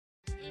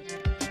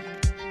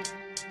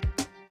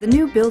The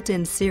new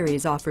built-in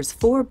series offers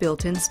 4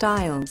 built-in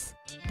styles.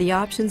 The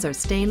options are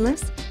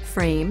stainless,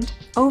 framed,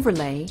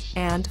 overlay,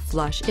 and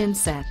flush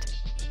inset.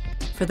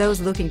 For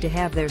those looking to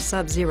have their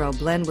Sub-Zero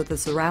blend with the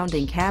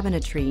surrounding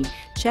cabinetry,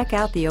 check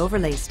out the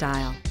overlay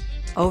style.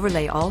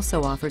 Overlay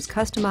also offers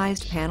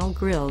customized panel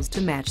grills to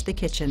match the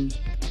kitchen.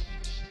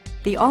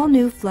 The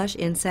all-new flush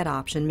inset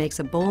option makes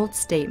a bold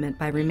statement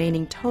by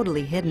remaining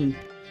totally hidden.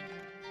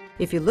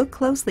 If you look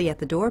closely at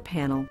the door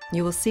panel,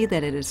 you will see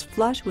that it is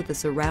flush with the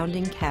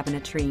surrounding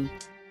cabinetry.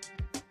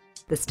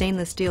 The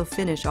stainless steel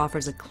finish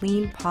offers a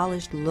clean,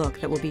 polished look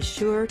that will be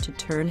sure to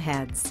turn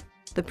heads.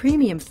 The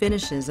premium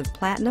finishes of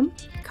platinum,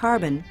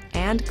 carbon,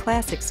 and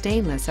classic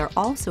stainless are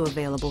also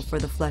available for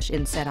the flush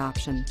inset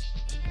option.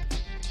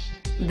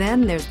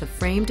 Then there's the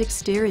framed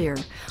exterior,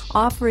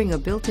 offering a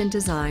built-in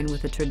design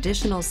with a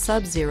traditional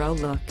Sub-Zero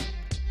look.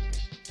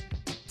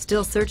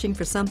 Still searching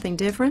for something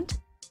different?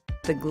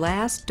 The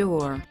glass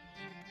door.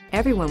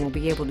 Everyone will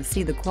be able to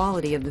see the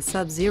quality of the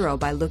Sub-Zero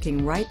by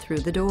looking right through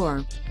the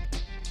door.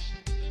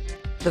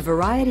 The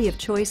variety of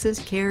choices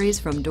carries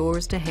from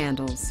doors to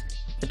handles.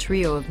 The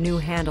trio of new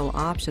handle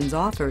options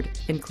offered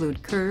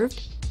include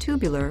curved,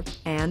 tubular,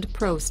 and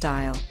pro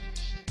style.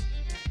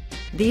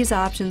 These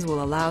options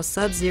will allow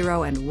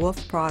Sub-Zero and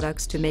Wolf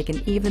products to make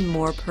an even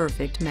more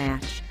perfect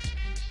match.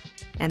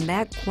 And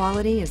that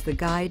quality is the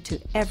guide to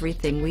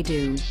everything we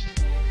do.